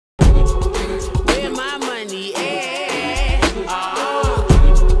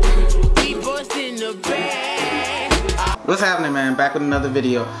what's happening, man? Back with another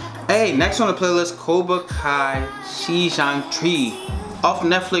video. Hey, next on the playlist, Cobra Kai Season 3 off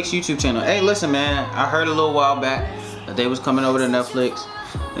Netflix YouTube channel. Hey, listen, man, I heard a little while back that they was coming over to Netflix,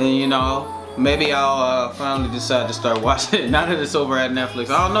 and you know, maybe I'll finally decide to start watching it now that it's over at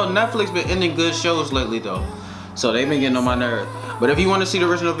Netflix. I don't know, Netflix been ending good shows lately though, so they've been getting on my nerves. But if you want to see the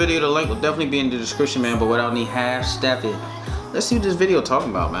original video, the link will definitely be in the description, man. But without any half-stepping, let's see what this video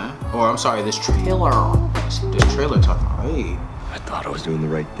talking about, man. Or I'm sorry, this trailer. This trailer talking about. Hey. I thought I was doing the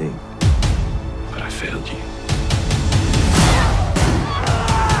right thing, but I failed you.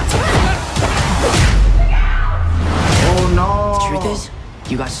 Oh no. The truth is,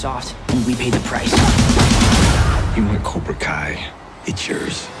 you got soft and we paid the price. You want Cobra Kai, it's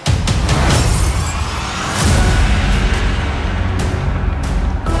yours.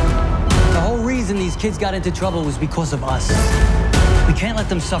 The whole reason these kids got into trouble was because of us. We can't let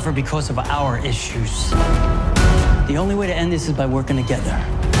them suffer because of our issues. The only way to end this is by working together.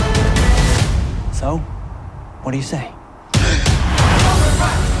 So, what do you say?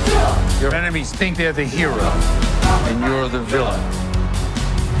 Your enemies think they're the hero, and you're the villain.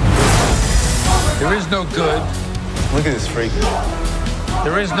 There is no good. Look at this freak.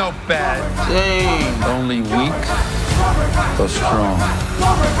 There is no bad. Dang. Only weak or strong.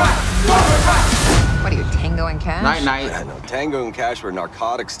 What are you, Tango and Cash? Night night. Yeah, no, Tango and Cash were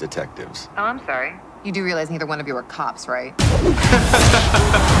narcotics detectives. Oh, I'm sorry. You do realize neither one of you are cops, right? I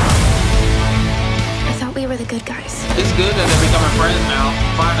thought we were the good guys. It's good that they're becoming friends now.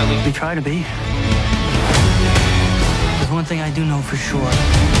 Finally. We try to be. There's one thing I do know for sure.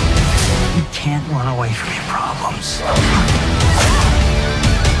 You can't run away from your problems.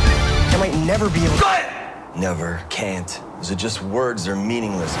 I might never be able to. Never, can't. Those are just words, they're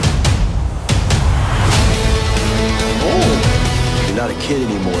meaningless. Oh. You're not a kid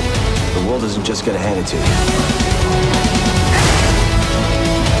anymore. The world isn't just gonna hand it to you.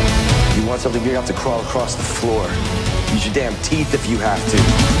 You want something big, you have to crawl across the floor. Use your damn teeth if you have to.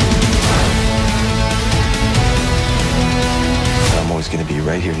 I'm always gonna be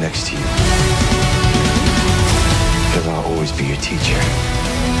right here next to you. Because I'll always be your teacher.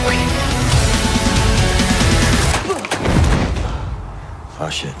 Oh,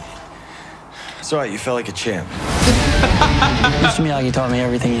 shit. It's all right, you felt like a champ. Used to me like you taught me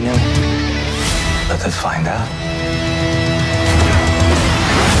everything you knew. Let us find out.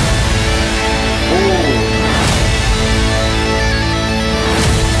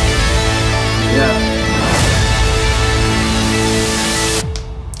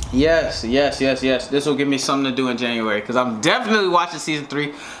 Yes. This will give me something to do in January because I'm definitely watching season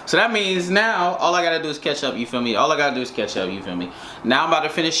 3. So that means now all I gotta do is catch up, you feel me? All I gotta do is catch up, you feel me? Now I'm about to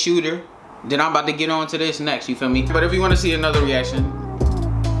finish Shooter. Then I'm about to get on to this next, you feel me? But if you want to see another reaction,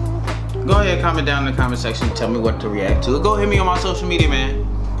 go ahead, comment down in the comment section. Tell me what to react to. Go hit me on my social media, man.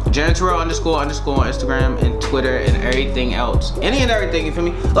 Janterell _ on Instagram and Twitter and everything else. Any and everything, you feel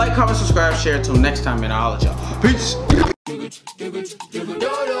me? Like, comment, subscribe, share. Until next time, man. I'll let y'all. Peace.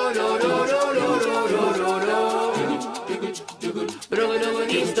 Pero que no me